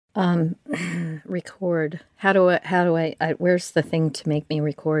Record. Where's the thing to make me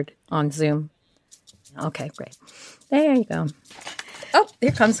record on Zoom? Okay, great. There you go. Oh,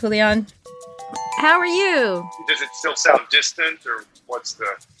 here comes Julian. How are you? Does it still sound distant, or what's the...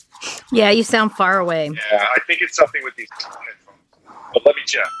 Yeah, you sound far away. Yeah, I think it's something with these headphones. But let me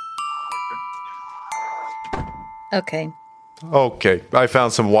check. Okay. Okay, I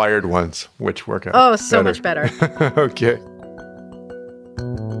found some wired ones, which work out Oh, so much better. Okay.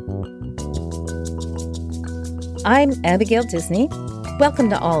 I'm Abigail Disney. Welcome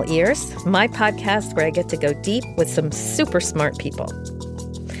to All Ears, my podcast where I get to go deep with some super smart people.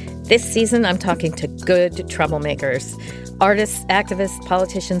 This season, I'm talking to good troublemakers, artists, activists,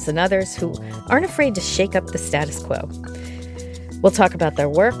 politicians, and others who aren't afraid to shake up the status quo. We'll talk about their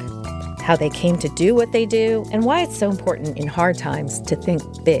work, how they came to do what they do, and why it's so important in hard times to think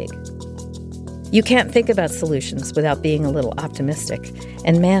big. You can't think about solutions without being a little optimistic.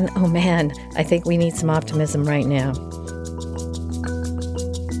 And man, oh man, I think we need some optimism right now.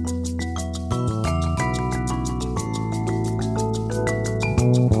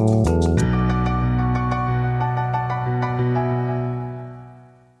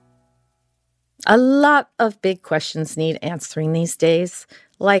 A lot of big questions need answering these days.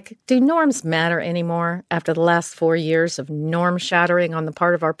 Like, do norms matter anymore after the last 4 years of norm shattering on the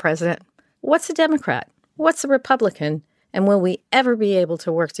part of our president? What's a Democrat? What's a Republican? And will we ever be able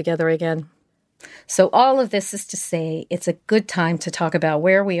to work together again? So all of this is to say it's a good time to talk about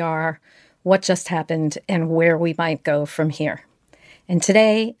where we are, what just happened, and where we might go from here. And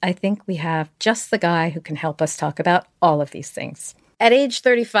today, I think we have just the guy who can help us talk about all of these things. At age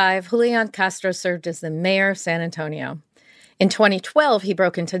 35, Julian Castro served as the mayor of San Antonio. In 2012, he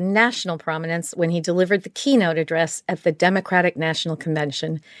broke into national prominence when he delivered the keynote address at the Democratic National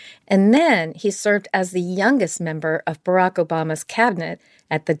Convention. And then he served as the youngest member of Barack Obama's cabinet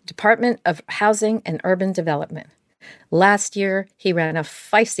at the Department of Housing and Urban Development. Last year, he ran a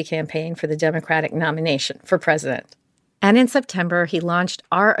feisty campaign for the Democratic nomination for president. And in September, he launched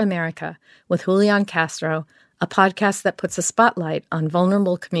Our America with Julian Castro, a podcast that puts a spotlight on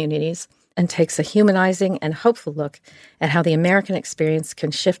vulnerable communities and takes a humanizing and hopeful look at how the American experience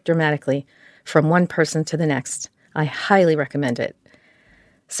can shift dramatically from one person to the next. I highly recommend it.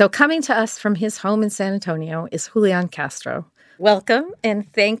 So coming to us from his home in San Antonio is Julian Castro. Welcome,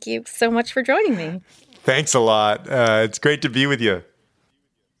 and thank you so much for joining me. Thanks a lot. It's great to be with you.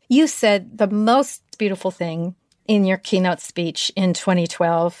 You said the most beautiful thing in your keynote speech in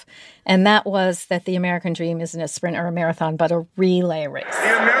 2012, and that was that the American dream isn't a sprint or a marathon, but a relay race.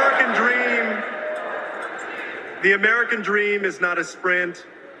 The American dream is not a sprint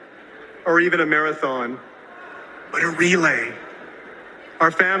or even a marathon, but a relay.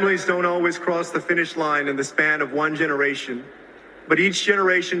 Our families don't always cross the finish line in the span of one generation, but each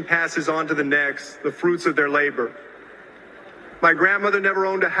generation passes on to the next the fruits of their labor. My grandmother never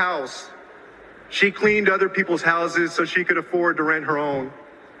owned a house. She cleaned other people's houses so she could afford to rent her own.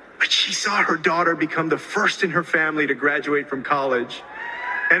 But she saw her daughter become the first in her family to graduate from college.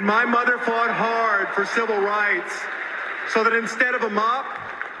 And my mother fought hard for civil rights so that instead of a mop,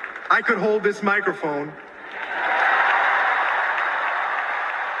 I could hold this microphone.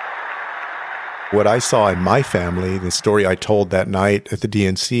 What I saw in my family, the story I told that night at the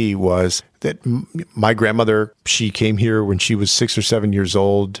DNC was that my grandmother, she came here when she was 6 or 7 years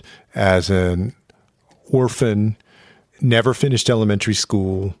old as an orphan, never finished elementary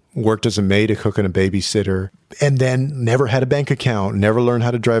school, worked as a maid, a cook, and a babysitter, and then never had a bank account, never learned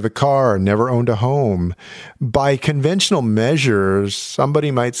how to drive a car, never owned a home. By conventional measures,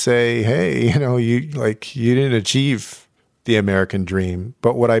 somebody might say, hey, you didn't achieve the American dream.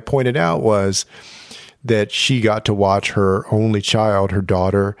 But what I pointed out was that she got to watch her only child, her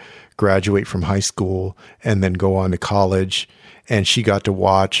daughter, graduate from high school and then go on to college. And she got to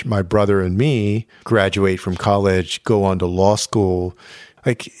watch my brother and me graduate from college, go on to law school.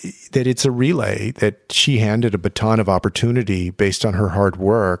 Like, that it's a relay, that she handed a baton of opportunity based on her hard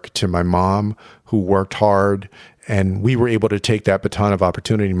work to my mom, who worked hard. And we were able to take that baton of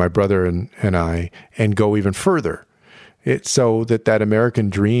opportunity, my brother and I, and go even further. It's so that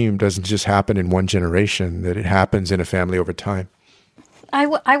American dream doesn't just happen in one generation, that it happens in a family over time.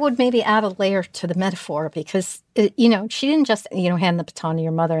 I would maybe add a layer to the metaphor because, she didn't just, hand the baton to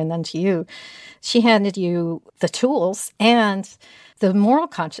your mother and then to you. She handed you the tools and the moral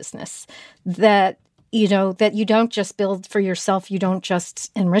consciousness that, that you don't just build for yourself. You don't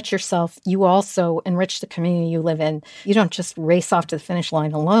just enrich yourself. You also enrich the community you live in. You don't just race off to the finish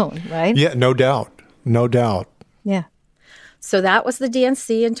line alone, right? Yeah, no doubt. No doubt. Yeah. So that was the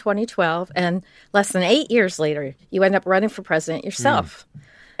DNC in 2012. And less than 8 years later, you end up running for president yourself.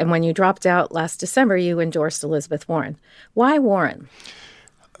 And when you dropped out last December, you endorsed Elizabeth Warren. Why Warren?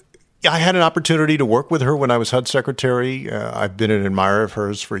 I had an opportunity to work with her when I was HUD secretary. I've been an admirer of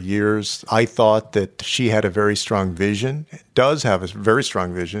hers for years. I thought that she had a very strong vision, does have a very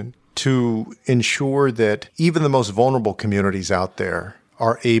strong vision, to ensure that even the most vulnerable communities out there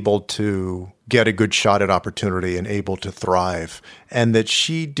are able to get a good shot at opportunity and able to thrive. And that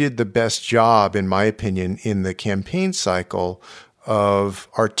she did the best job, in my opinion, in the campaign cycle of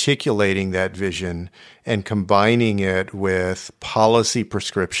articulating that vision and combining it with policy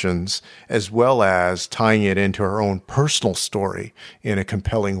prescriptions, as well as tying it into her own personal story in a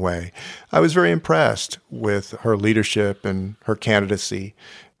compelling way. I was very impressed with her leadership and her candidacy.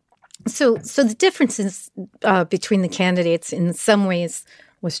 So the differences between the candidates in some ways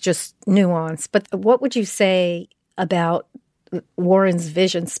was just nuance. But what would you say about Warren's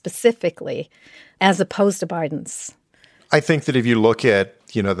vision specifically as opposed to Biden's? I think that if you look at,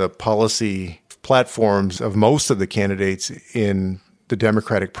 the policy platforms of most of the candidates in the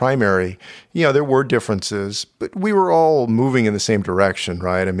Democratic primary, there were differences, but we were all moving in the same direction,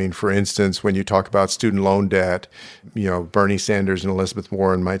 right? I mean, for instance, when you talk about student loan debt, Bernie Sanders and Elizabeth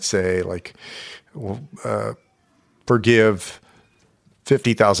Warren might say, forgive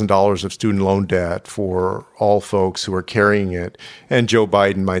 $50,000 of student loan debt for all folks who are carrying it. And Joe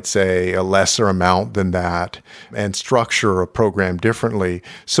Biden might say a lesser amount than that and structure a program differently.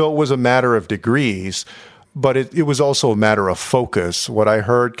 So it was a matter of degrees, but it was also a matter of focus. What I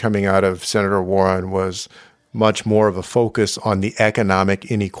heard coming out of Senator Warren was much more of a focus on the economic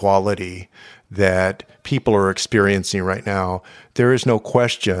inequality that people are experiencing right now. There is no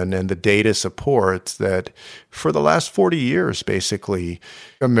question, and the data supports that for the last 40 years, basically,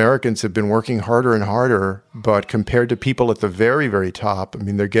 Americans have been working harder and harder, but compared to people at the very, very top,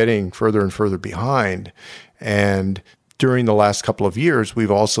 they're getting further and further behind. And during the last couple of years,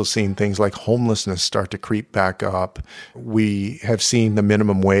 we've also seen things like homelessness start to creep back up. We have seen the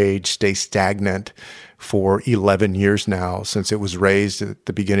minimum wage stay stagnant for 11 years now, since it was raised at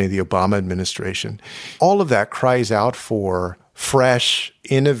the beginning of the Obama administration. All of that cries out for fresh,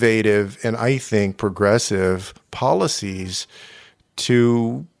 innovative, and I think progressive policies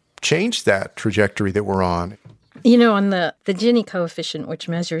to change that trajectory that we're on. On the Gini coefficient, which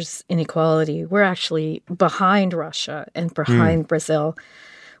measures inequality, we're actually behind Russia and behind Brazil,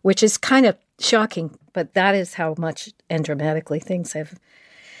 which is kind of shocking. But that is how much and dramatically things have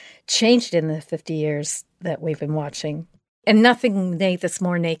changed in the 50 years that we've been watching. And nothing made this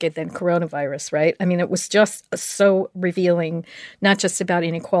more naked than coronavirus, right? It was just so revealing, not just about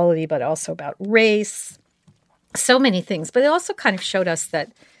inequality, but also about race, so many things. But it also kind of showed us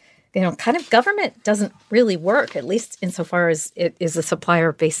that kind of government doesn't really work, at least insofar as it is a supplier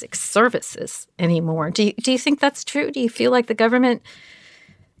of basic services anymore. Do you think that's true? Do you feel like the government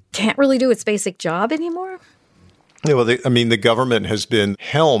can't really do its basic job anymore? Yeah, well, the government has been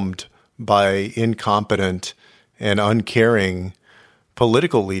helmed by incompetent and uncaring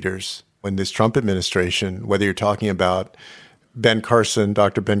political leaders in this Trump administration, whether you're talking about Ben Carson,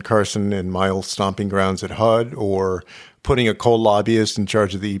 Dr. Ben Carson and my old stomping grounds at HUD, or putting a coal lobbyist in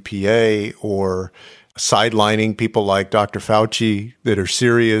charge of the EPA, or sidelining people like Dr. Fauci that are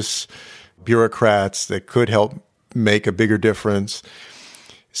serious bureaucrats that could help make a bigger difference.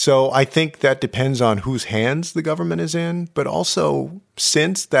 So I think that depends on whose hands the government is in, but also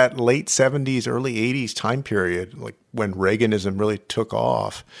since that late 70s, early 80s time period, like when Reaganism really took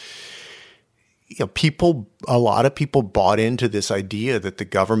off, a lot of people bought into this idea that the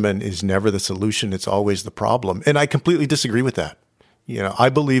government is never the solution, it's always the problem. And I completely disagree with that. I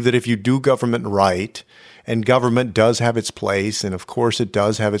believe that if you do government right, and government does have its place, and of course it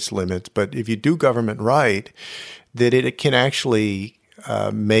does have its limits, but if you do government right, that it can actually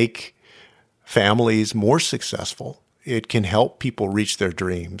make families more successful. It can help people reach their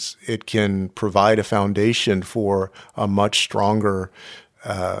dreams. It can provide a foundation for a much stronger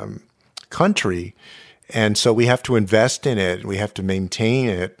country. And so we have to invest in it. We have to maintain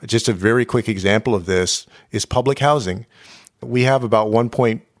it. Just a very quick example of this is public housing. We have about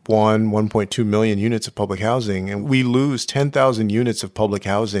 1.2 million units of public housing, and we lose 10,000 units of public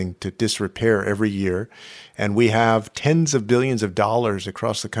housing to disrepair every year. And we have tens of billions of dollars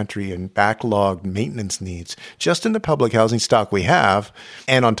across the country in backlogged maintenance needs just in the public housing stock we have.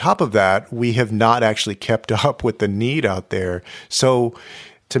 And on top of that, we have not actually kept up with the need out there. So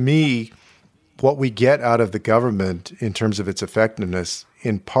to me, what we get out of the government in terms of its effectiveness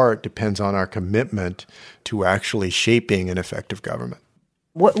in part depends on our commitment to actually shaping an effective government.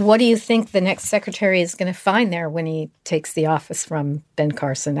 What do you think the next secretary is going to find there when he takes the office from Ben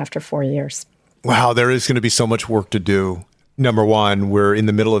Carson after 4 years? Wow, there is going to be so much work to do. number one, we're in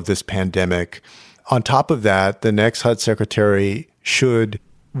the middle of this pandemic. On top of that, the next HUD secretary should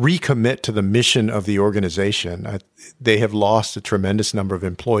recommit to the mission of the organization. They have lost a tremendous number of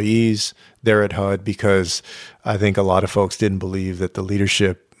employees there at HUD because I think a lot of folks didn't believe that the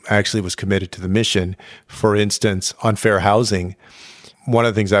leadership actually was committed to the mission. For instance, on fair housing, one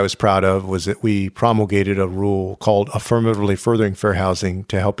of the things I was proud of was that we promulgated a rule called Affirmatively Furthering Fair Housing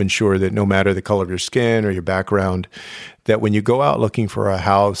to help ensure that no matter the color of your skin or your background, that when you go out looking for a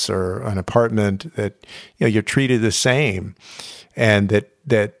house or an apartment, that you're treated the same, and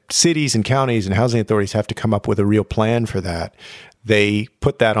that cities and counties and housing authorities have to come up with a real plan for that. They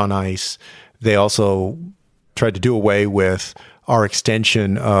put that on ice. They also tried to do away with our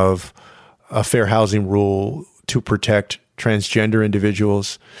extension of a fair housing rule to protect transgender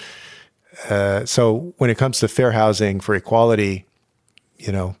individuals. So when it comes to fair housing for equality,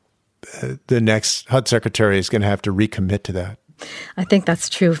 the next HUD secretary is going to have to recommit to that. I think that's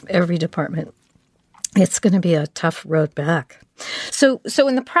true of every department. It's going to be a tough road back. So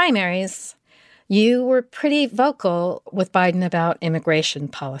in the primaries, you were pretty vocal with Biden about immigration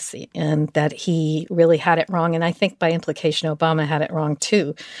policy and that he really had it wrong. And I think by implication, Obama had it wrong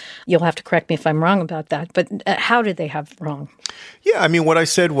too. You'll have to correct me if I'm wrong about that. But how did they have it wrong? Yeah, what I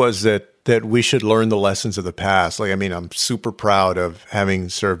said was that we should learn the lessons of the past. I'm super proud of having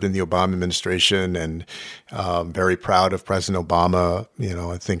served in the Obama administration and very proud of President Obama.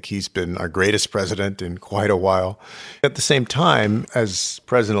 I think he's been our greatest president in quite a while. At the same time, as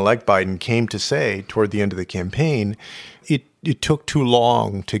President-elect Biden came to say toward the end of the campaign, it took too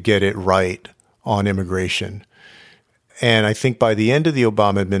long to get it right on immigration. And I think by the end of the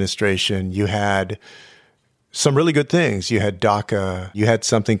Obama administration, you had some really good things. You had DACA. You had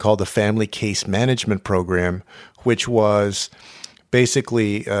something called the Family Case Management Program, which was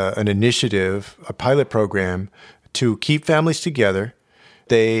basically an initiative, a pilot program to keep families together.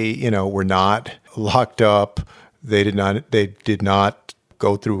 They, were not locked up. They did not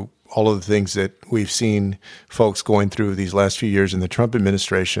go through all of the things that we've seen folks going through these last few years in the Trump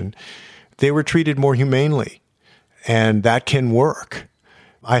administration. They were treated more humanely, and that can work.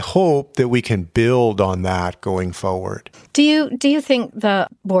 I hope that we can build on that going forward. Do you think the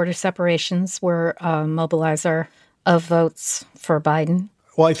border separations were a mobilizer of votes for Biden?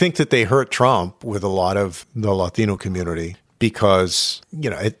 Well, I think that they hurt Trump with a lot of the Latino community because,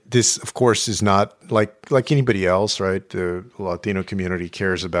 this, of course, is not like anybody else, right? The Latino community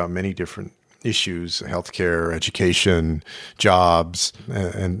cares about many different issues, healthcare, education, jobs,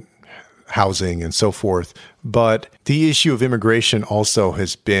 and housing and so forth. But the issue of immigration also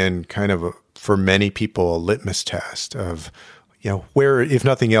has been kind of, for many people, a litmus test of, where, if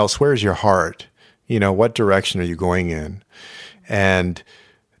nothing else, where's your heart? What direction are you going in? And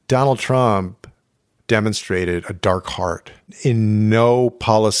Donald Trump demonstrated a dark heart in no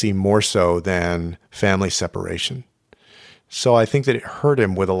policy more so than family separation. So I think that it hurt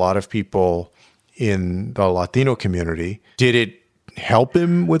him with a lot of people in the Latino community. Did it help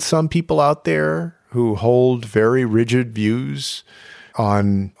him with some people out there who hold very rigid views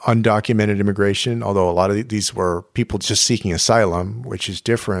on undocumented immigration, although a lot of these were people just seeking asylum, which is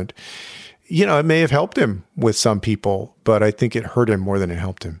different. It may have helped him with some people, but I think it hurt him more than it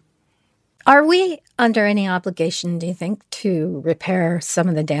helped him. Are we under any obligation, do you think, to repair some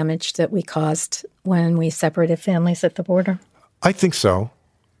of the damage that we caused when we separated families at the border? I think so.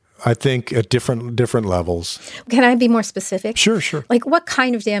 I think at different levels. Can I be more specific? Sure. Like, what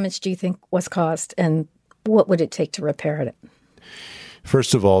kind of damage do you think was caused, and what would it take to repair it?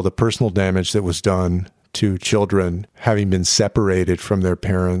 First of all, the personal damage that was done to children having been separated from their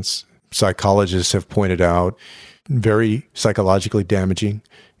parents, psychologists have pointed out, very psychologically damaging.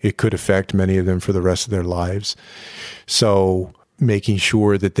 It could affect many of them for the rest of their lives. So making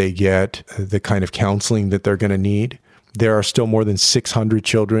sure that they get the kind of counseling that they're going to need. There are still more than 600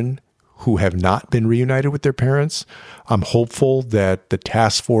 children who have not been reunited with their parents. I'm hopeful that the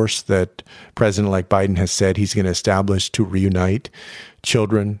task force that President-elect Biden has said he's going to establish to reunite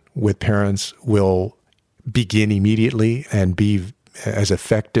children with parents will begin immediately and be as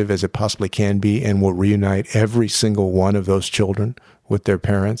effective as it possibly can be, and will reunite every single one of those children with their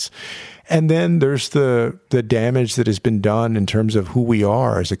parents. And then there's the damage that has been done in terms of who we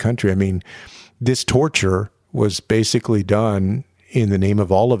are as a country. This torture was basically done in the name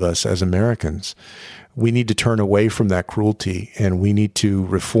of all of us as Americans. We need to turn away from that cruelty, and we need to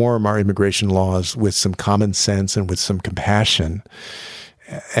reform our immigration laws with some common sense and with some compassion.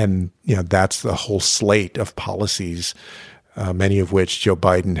 And, that's the whole slate of policies, many of which Joe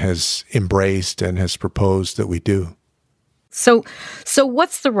Biden has embraced and has proposed that we do. So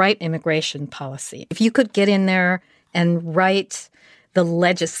what's the right immigration policy? If you could get in there and write the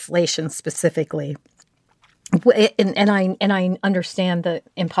legislation specifically. And I understand the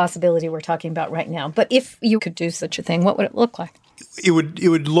impossibility we're talking about right now. But if you could do such a thing, what would it look like? It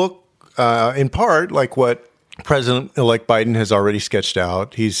would look in part like what President-elect Biden has already sketched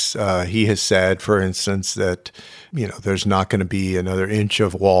out. He has said, for instance, that there's not going to be another inch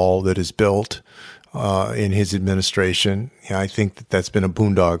of wall that is built in his administration. I think that's been a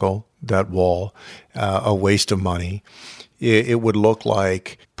boondoggle, that wall, a waste of money. It would look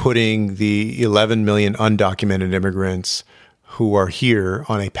like putting the 11 million undocumented immigrants who are here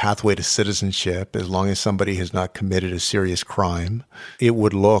on a pathway to citizenship as long as somebody has not committed a serious crime. It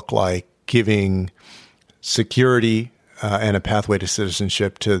would look like giving security and a pathway to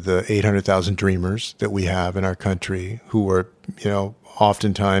citizenship to the 800,000 dreamers that we have in our country who are,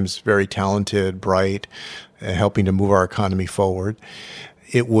 oftentimes very talented, bright, helping to move our economy forward.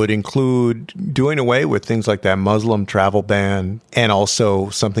 It would include doing away with things like that Muslim travel ban and also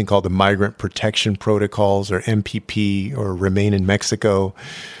something called the Migrant Protection Protocols, or MPP, or Remain in Mexico,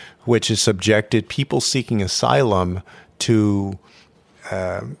 which has subjected people seeking asylum to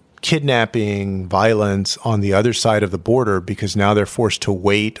kidnapping, violence on the other side of the border because now they're forced to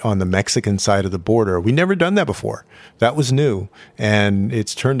wait on the Mexican side of the border. We never done that before. That was new, and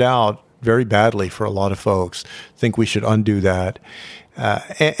it's turned out very badly for a lot of folks. I think we should undo that.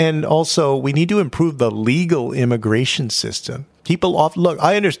 And also, we need to improve the legal immigration system.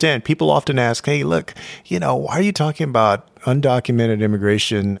 I understand people often ask, hey, look, why are you talking about undocumented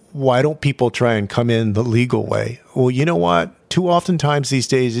immigration? Why don't people try and come in the legal way? Well, you know what? Too oftentimes these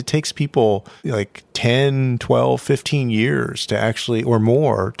days, it takes people like 10, 12, 15 years to actually, or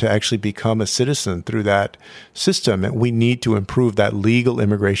more, to actually become a citizen through that system. And we need to improve that legal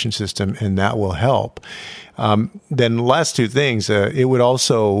immigration system, and that will help. Then the last two things, it would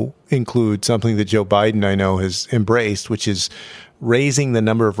also include something that Joe Biden, I know, has embraced, which is raising the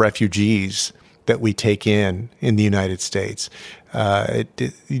number of refugees that we take in the United States.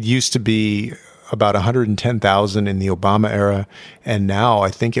 It used to be about 110,000 in the Obama era, and now I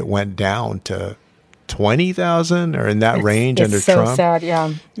think it went down to 20,000 or in that range under Trump. It's so sad,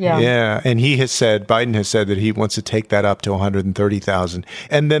 yeah. Yeah, and Biden has said that he wants to take that up to 130,000.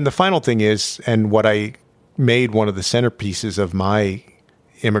 And then the final thing is, and what I made one of the centerpieces of my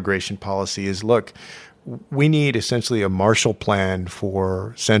immigration policy is, look, we need essentially a Marshall Plan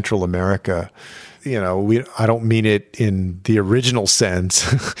for Central America. I don't mean it in the original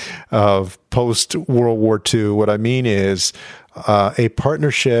sense of post-World War II. What I mean is a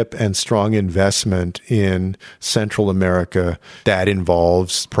partnership and strong investment in Central America that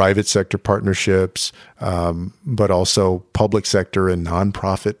involves private sector partnerships, but also public sector and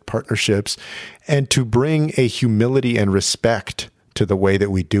nonprofit partnerships, and to bring a humility and respect to the way that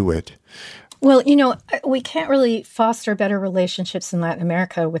we do it. Well, we can't really foster better relationships in Latin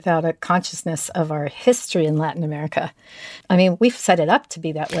America without a consciousness of our history in Latin America. I mean, we've set it up to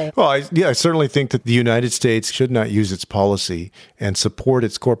be that way. Well, I certainly think that the United States should not use its policy and support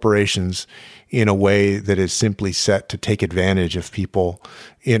its corporations in a way that is simply set to take advantage of people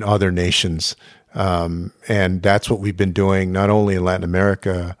in other nations. And that's what we've been doing, not only in Latin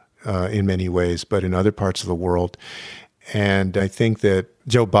America in many ways, but in other parts of the world. And I think that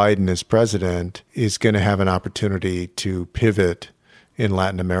Joe Biden as president is going to have an opportunity to pivot in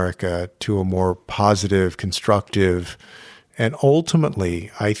Latin America to a more positive, constructive, and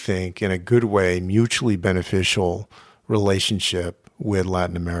ultimately, I think, in a good way, mutually beneficial relationship with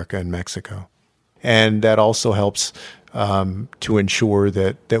Latin America and Mexico. And that also helps to ensure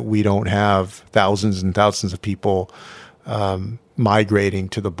that we don't have thousands and thousands of people migrating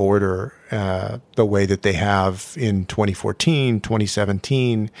to the border the way that they have in 2014,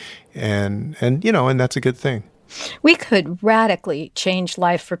 2017, and that's a good thing. We could radically change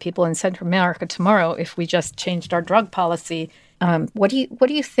life for people in Central America tomorrow if we just changed our drug policy. What do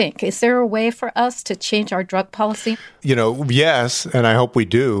you think? Is there a way for us to change our drug policy? Yes, and I hope we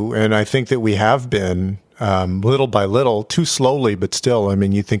do. And I think that we have been little by little, too slowly, but still. I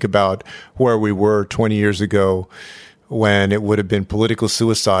mean, you think about where we were 20 years ago when it would have been political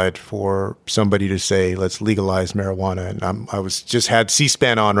suicide for somebody to say, let's legalize marijuana. And I just had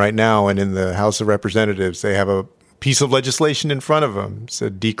C-SPAN on right now, and in the House of Representatives, they have a piece of legislation in front of them, so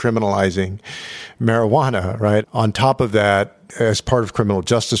decriminalizing marijuana, right? On top of that, as part of criminal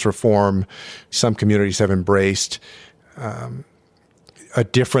justice reform, some communities have embraced a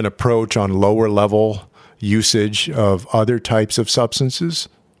different approach on lower level usage of other types of substances,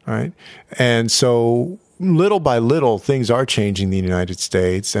 right? And so little by little, things are changing in the United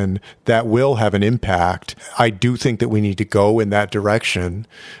States, and that will have an impact. I do think that we need to go in that direction.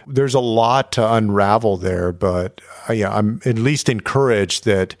 There's a lot to unravel there, but I'm at least encouraged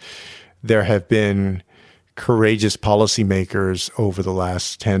that there have been courageous policymakers over the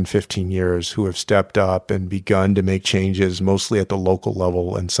last 10, 15 years who have stepped up and begun to make changes, mostly at the local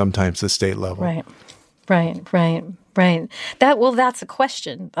level and sometimes the state level. Right. That's a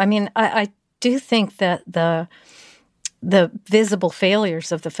question. I mean, I do think that the visible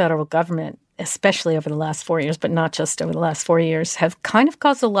failures of the federal government, especially over the last 4 years, but not just over the last 4 years, have kind of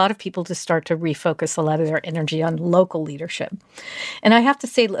caused a lot of people to start to refocus a lot of their energy on local leadership. And I have to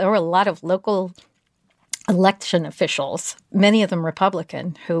say, there were a lot of local election officials, many of them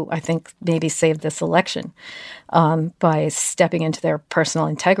Republican, who I think maybe saved this election by stepping into their personal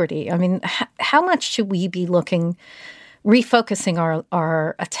integrity. I mean, how much should we be refocusing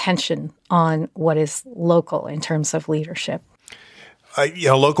our attention on what is local in terms of leadership?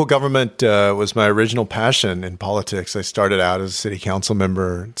 Local government was my original passion in politics. I started out as a city council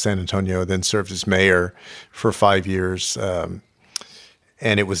member in San Antonio, then served as mayor for 5 years.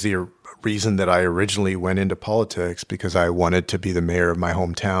 And it was the reason that I originally went into politics, because I wanted to be the mayor of my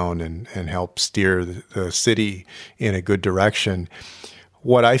hometown and help steer the city in a good direction.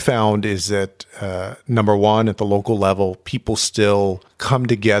 What I found is that, number one, at the local level, people still come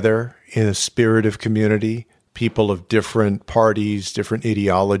together in a spirit of community. People of different parties, different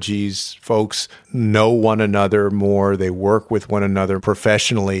ideologies, folks know one another more. They work with one another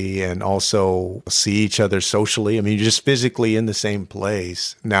professionally and also see each other socially. I mean, you're just physically in the same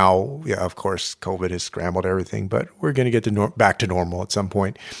place. Now, of course, COVID has scrambled everything, but we're going to get back to normal at some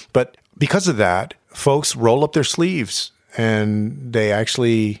point. But because of that, folks roll up their sleeves and they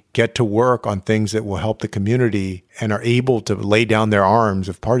actually get to work on things that will help the community and are able to lay down their arms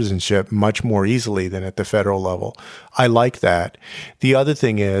of partisanship much more easily than at the federal level. I like that. The other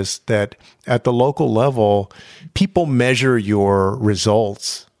thing is that at the local level, people measure your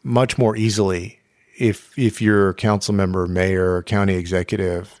results much more easily if you're a council member, mayor, or county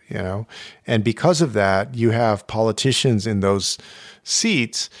executive, And because of that, you have politicians in those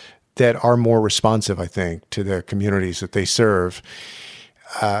seats that are more responsive, I think, to the communities that they serve.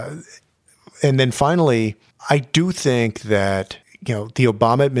 And then finally, I do think that, the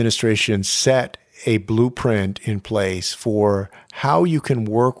Obama administration set a blueprint in place for how you can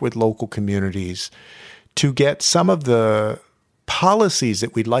work with local communities to get some of the policies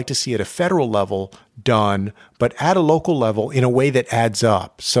that we'd like to see at a federal level done, but at a local level in a way that adds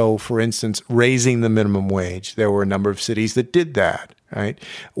up. So, for instance, raising the minimum wage. There were a number of cities that did that. Right?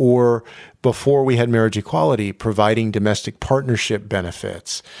 Or before we had marriage equality, providing domestic partnership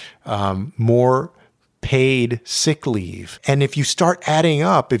benefits, more paid sick leave. And if you start adding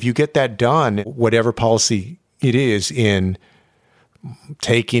up, if you get that done, whatever policy it is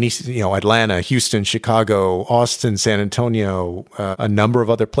take any, Atlanta, Houston, Chicago, Austin, San Antonio, a number of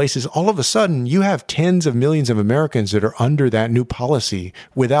other places, all of a sudden you have tens of millions of Americans that are under that new policy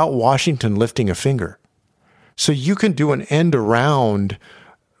without Washington lifting a finger. So you can do an end around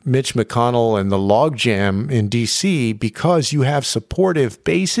Mitch McConnell and the logjam in D.C. because you have supportive,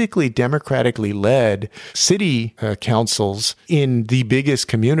 basically democratically led city councils in the biggest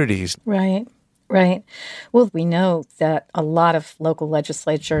communities. Right. Well, we know that a lot of local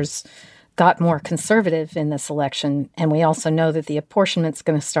legislatures got more conservative in this election, and we also know that the apportionment's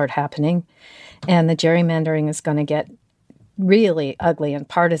going to start happening, and the gerrymandering is going to get really ugly and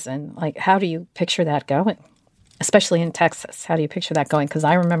partisan. Like, how do you picture that going? Especially in Texas. How do you picture that going? Because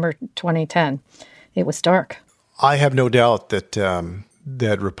I remember 2010, it was dark. I have no doubt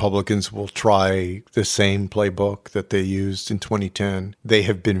that Republicans will try the same playbook that they used in 2010. They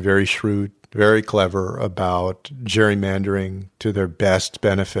have been very shrewd, very clever about gerrymandering to their best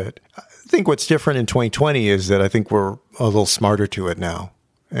benefit. I think what's different in 2020 is that I think we're a little smarter to it now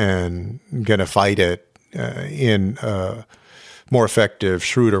and going to fight it in a more effective,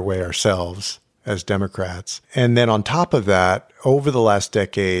 shrewder way ourselves as Democrats. And then on top of that, over the last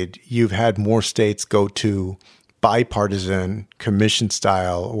decade, you've had more states go to bipartisan commission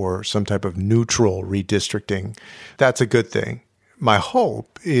style or some type of neutral redistricting. That's a good thing. My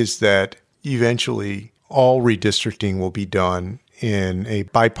hope is that eventually all redistricting will be done in a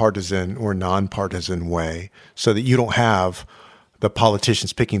bipartisan or nonpartisan way so that you don't have the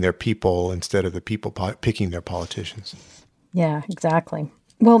politicians picking their people instead of the people picking their politicians. Yeah, exactly.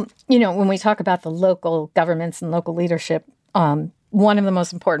 Well, when we talk about the local governments and local leadership, one of the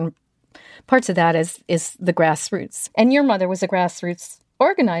most important parts of that is the grassroots. And your mother was a grassroots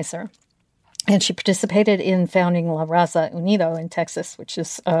organizer, and she participated in founding La Raza Unido in Texas, which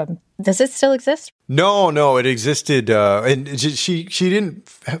is Does it still exist? No, it existed, and she didn't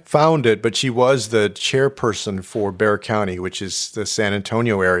found it, but she was the chairperson for Bexar County, which is the San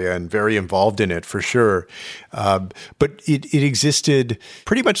Antonio area, and very involved in it for sure. But it existed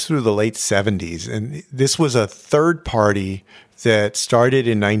pretty much through the late 70s, and this was a third party that started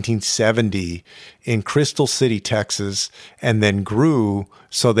in 1970 in Crystal City, Texas, and then grew.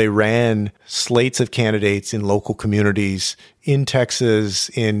 So they ran slates of candidates in local communities in Texas,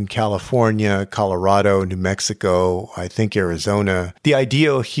 in California, Colorado, New Mexico, I think Arizona. The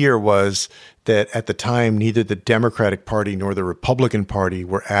idea here was that at the time, neither the Democratic Party nor the Republican Party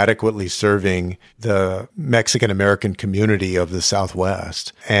were adequately serving the Mexican-American community of the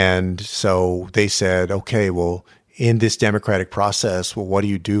Southwest. And so they said, okay, well, in this democratic process, well, what do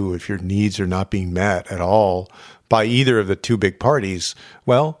you do if your needs are not being met at all by either of the two big parties?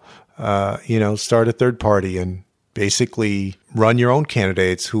 Well, start a third party and basically run your own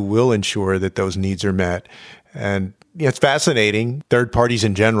candidates who will ensure that those needs are met. And it's fascinating. Third parties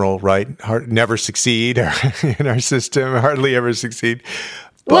in general, right, never succeed in our system, hardly ever succeed.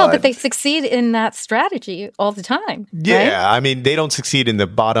 But they succeed in that strategy all the time. Yeah, right? I mean, they don't succeed in the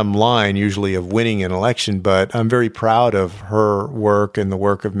bottom line usually of winning an election, but I'm very proud of her work and the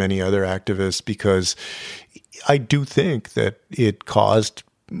work of many other activists because I do think that it caused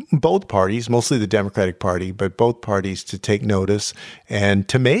both parties, mostly the Democratic Party, but both parties to take notice and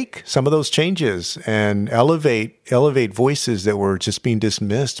to make some of those changes and elevate voices that were just being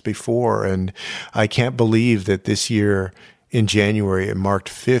dismissed before. And I can't believe that this year in January, it marked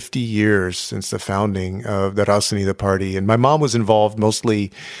 50 years since the founding of the Raza Unida Party. And my mom was involved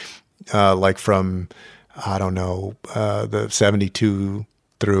mostly from, the 72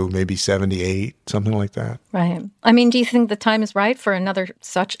 through maybe 78, something like that. Right. I mean, do you think the time is right for another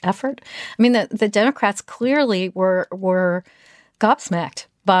such effort? I mean, the Democrats clearly were gobsmacked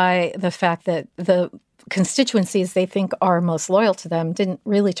by the fact that the constituencies they think are most loyal to them didn't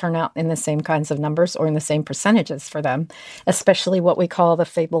really turn out in the same kinds of numbers or in the same percentages for them, especially what we call the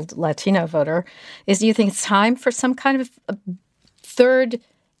fabled Latino voter. Do you think it's time for some kind of a third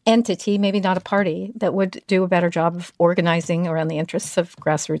entity, maybe not a party, that would do a better job of organizing around the interests of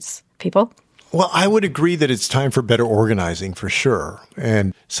grassroots people? Well, I would agree that it's time for better organizing for sure.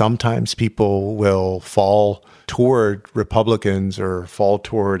 And sometimes people will fall toward Republicans or fall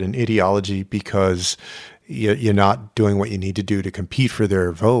toward an ideology because you're not doing what you need to do to compete for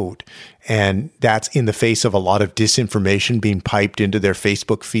their vote. And that's in the face of a lot of disinformation being piped into their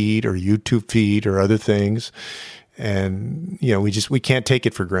Facebook feed or YouTube feed or other things. And, we can't take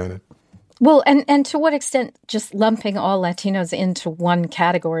it for granted. Well, and to what extent, just lumping all Latinos into one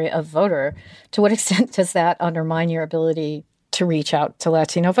category of voter, to what extent does that undermine your ability to reach out to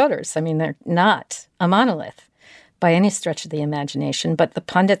Latino voters? I mean, they're not a monolith by any stretch of the imagination, but the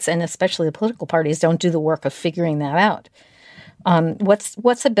pundits and especially the political parties don't do the work of figuring that out.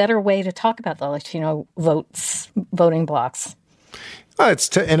 What's a better way to talk about the Latino voting blocks?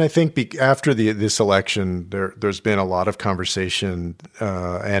 And I think after this election, there's been a lot of conversation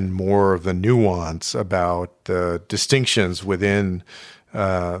and more of the nuance about the distinctions within,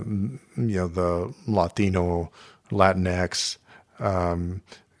 the Latino, Latinx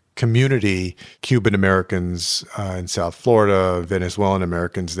community, Cuban Americans in South Florida, Venezuelan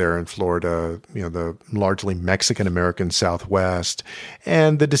Americans there in Florida, the largely Mexican American Southwest,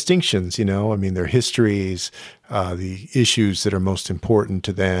 and the distinctions, their histories, the issues that are most important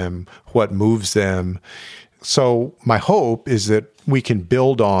to them, what moves them. So my hope is that we can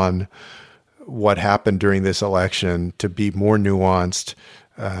build on what happened during this election to be more nuanced,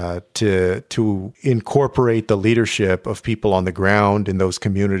 to incorporate the leadership of people on the ground in those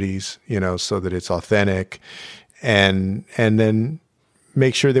communities, so that it's authentic, and then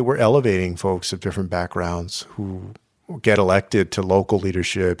make sure that we're elevating folks of different backgrounds who get elected to local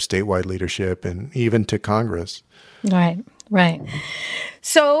leadership, statewide leadership, and even to Congress. Right.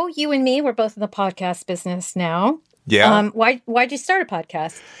 So you and me, we're both in the podcast business now. Yeah. Why'd you start a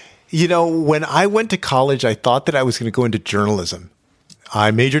podcast? When I went to college, I thought that I was going to go into journalism.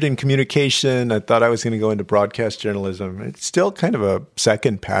 I majored in communication. I thought I was going to go into broadcast journalism. It's still kind of a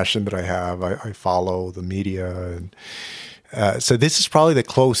second passion that I have. I follow the media. And so this is probably the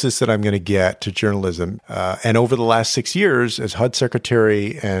closest that I'm going to get to journalism. And over the last 6 years as HUD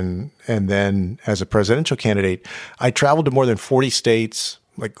secretary and then as a presidential candidate, I traveled to more than 40 states,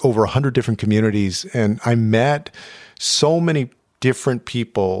 like over 100 different communities. And I met so many different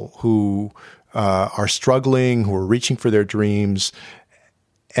people who are struggling, who are reaching for their dreams.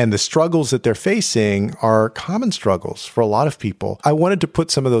 And the struggles that they're facing are common struggles for a lot of people. I wanted to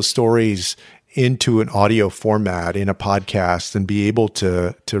put some of those stories into an audio format in a podcast and be able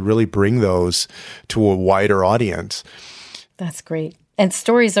to really bring those to a wider audience. That's great. And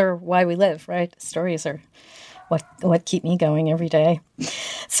stories are why we live, right? Stories are what keep me going every day.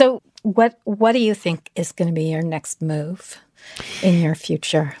 So what do you think is going to be your next move in your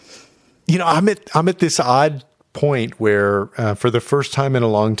future? I'm at this odd point where for the first time in a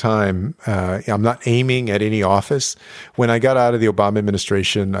long time, I'm not aiming at any office. When I got out of the Obama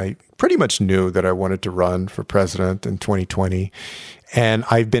administration, I pretty much knew that I wanted to run for president in 2020. And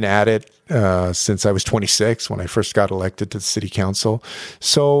I've been at it since I was 26 when I first got elected to the city council.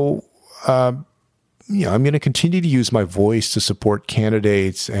 So, I'm going to continue to use my voice to support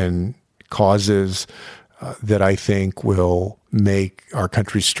candidates and causes that I think will make our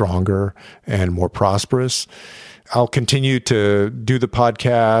country stronger and more prosperous. I'll continue to do the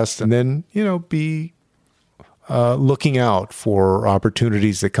podcast and then, be looking out for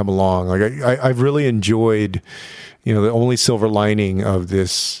opportunities that come along. Like I've really enjoyed, the only silver lining of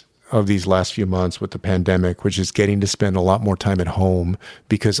these last few months with the pandemic, which is getting to spend a lot more time at home,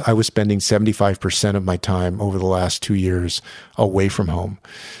 because I was spending 75% of my time over the last 2 years away from home.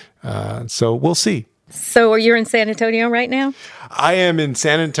 So we'll see. So you're in San Antonio right now? I am in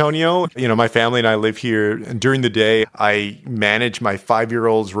San Antonio. My family and I live here. And during the day, I manage my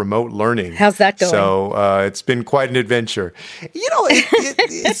 5-year-old's remote learning. How's that going? So it's been quite an adventure.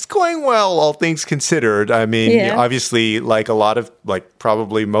 It's going well, all things considered. I mean, obviously, like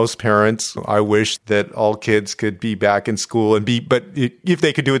probably most parents, I wish that all kids could be back in school but if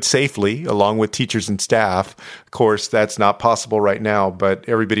they could do it safely, along with teachers and staff. Of course, that's not possible right now, but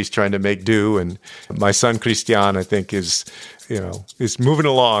everybody's trying to make do. And my son, Christian, I think is moving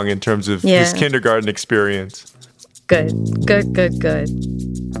along in terms of his kindergarten experience. Good.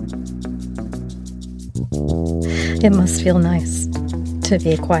 It must feel nice to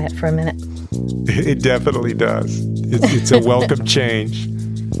be quiet for a minute. It definitely does. It's a welcome change.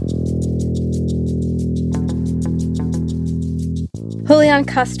 Julian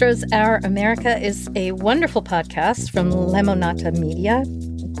Castro's Our America is a wonderful podcast from Lemonata Media,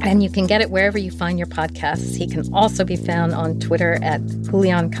 and you can get it wherever you find your podcasts. He can also be found on Twitter at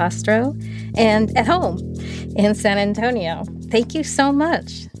Julian Castro and at home in San Antonio. Thank you so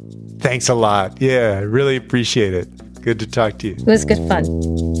much. Thanks a lot. Yeah, I really appreciate it. Good to talk to you. It was good fun.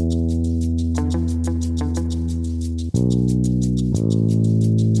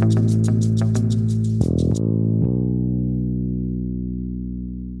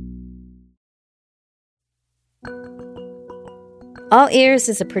 All Ears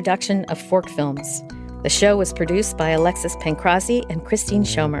is a production of Fork Films. The show was produced by Alexis Pancrazi and Christine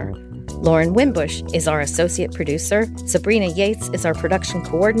Schomer. Lauren Wimbush is our associate producer. Sabrina Yates is our production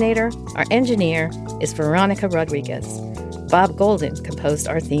coordinator. Our engineer is Veronica Rodriguez. Bob Golden composed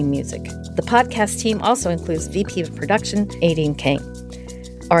our theme music. The podcast team also includes VP of Production, Aideen Kane.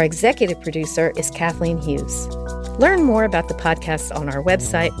 Our executive producer is Kathleen Hughes. Learn more about the podcast on our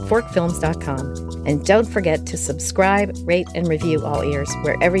website, forkfilms.com. And don't forget to subscribe, rate, and review All Ears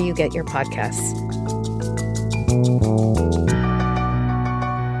wherever you get your podcasts.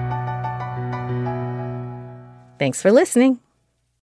 Thanks for listening.